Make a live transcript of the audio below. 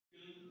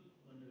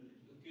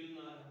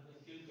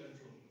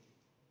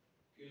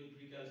Kiln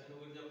free calcium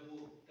वगैरह जब वो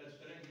टच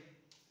करेंगे।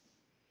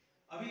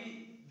 अभी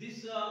this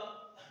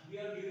we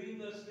are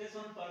giving stress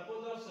on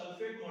purpose of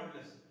sulphate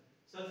modulus.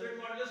 Sulphate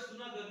modulus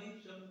सुना कभी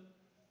शब्द?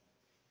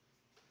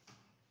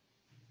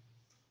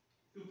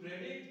 To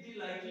predict the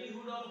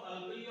likelihood of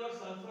alkali or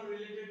sulfur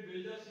related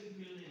buildups in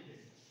kiln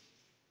inlet.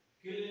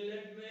 Kiln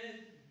inlet में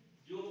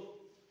जो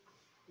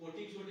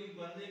कोटिंग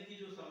बनने की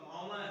जो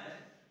संभावना है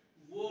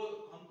वो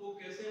हमको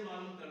कैसे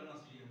मालूम करना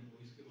चाहिए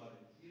हमको इसके बारे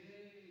में? ये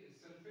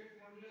सल्फेट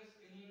मॉडुलस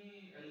कहीं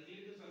alkali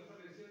to sulfur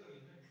रेशियो तो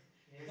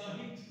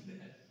नहीं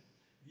है?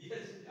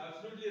 Yes,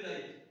 absolutely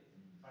right.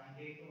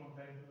 0.8 to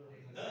 1.2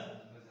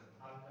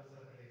 alpha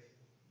sulfur ratio.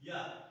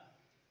 Yeah,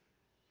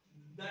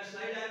 that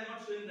slide I am not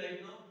showing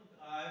right now.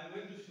 I am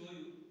going to show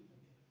you.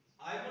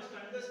 I must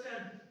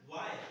understand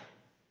why.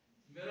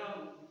 मेरा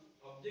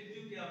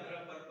objective क्या, मेरा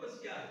purpose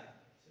क्या है?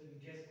 So in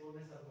case वो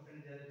में sulfur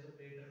करने जा रहे हैं तो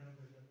पेट में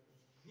build up.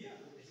 Yeah.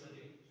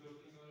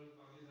 शॉर्टिंग और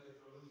काफी सारे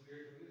प्रॉब्लम्स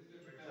क्रिएट होंगे, इसलिए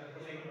बेटर है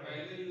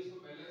पहले ही उसको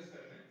बैलेंस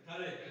कर लें।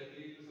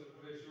 alkali to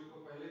sulfur रेशियो को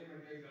पहले ही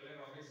मेंटेन कर लें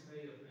नॉमिक्स में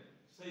ही अपने,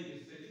 सही,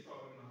 इससे भी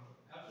प्रॉब्लम ना हो।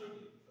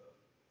 Absolutely.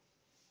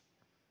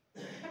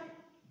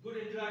 Good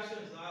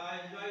interactions. I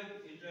enjoy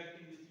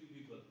interacting with you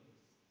people.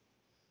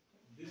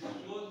 This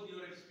shows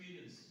your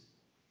experience.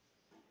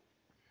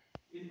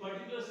 In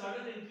particular,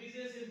 sudden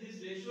increases in this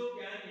ratio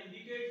can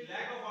indicate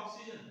lack of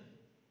oxygen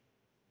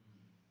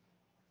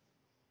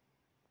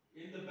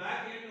in the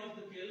back end of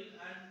the kiln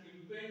and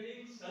impending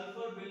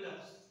sulfur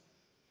buildups.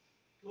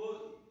 So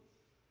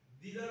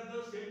these are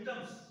the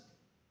symptoms.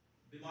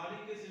 बीमारी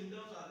के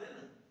symptoms आते हैं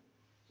ना.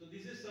 So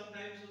this is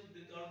sometimes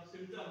they call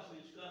symptoms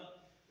which come.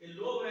 A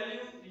low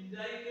value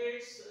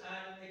indicates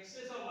an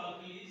excess of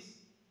alkalis,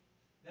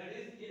 that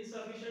is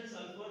insufficient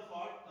sulfur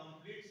for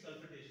complete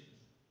sulfitation.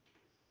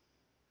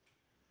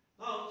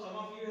 Now some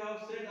of you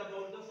have said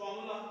about the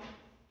formula,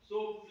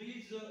 so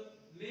please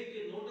make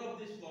a note of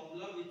this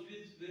formula which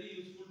is very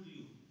useful to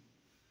you.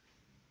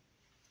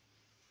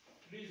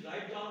 Please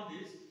write down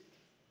this.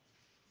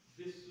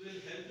 This will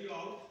help you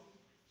out.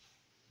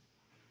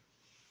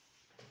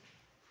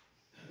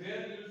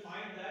 Where you will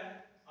find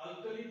that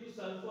alkali to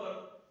sulfur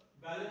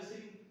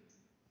balancing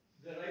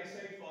the right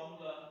side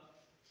formula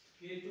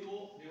K2O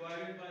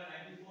divided by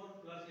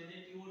 94 plus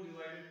Na2O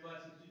divided by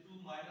 62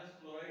 minus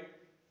chloride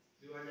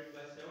divided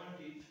by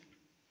 70,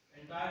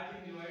 entire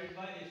thing divided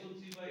by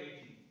SO3 by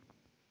 80.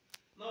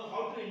 Now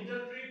how to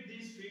interpret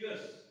these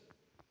figures?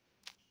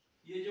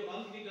 ये जो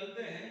अंक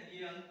निकलते हैं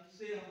ये अंक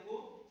से हमको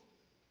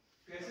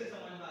कैसे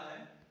समझना है?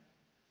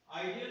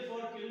 Ideal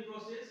for kiln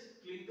process,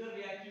 clinker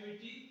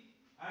reactivity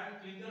and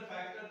clinker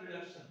factor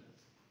reduction.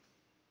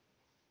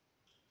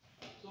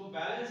 So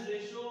balance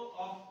ratio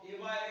of A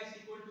by S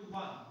equal to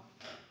 1.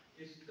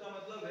 इसका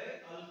मतलब है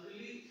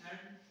alkali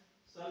and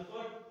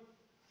sulfur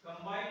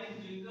combined in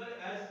clinker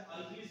as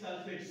alkali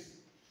sulfates.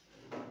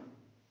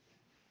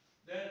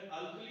 Then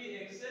alkali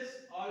excess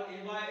or A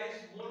by S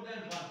more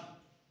than 1.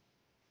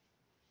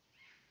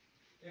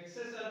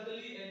 Excess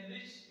alkali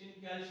enriched in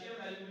calcium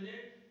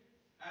aluminate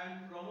and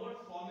promote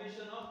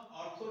formation of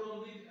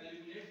orthorhombic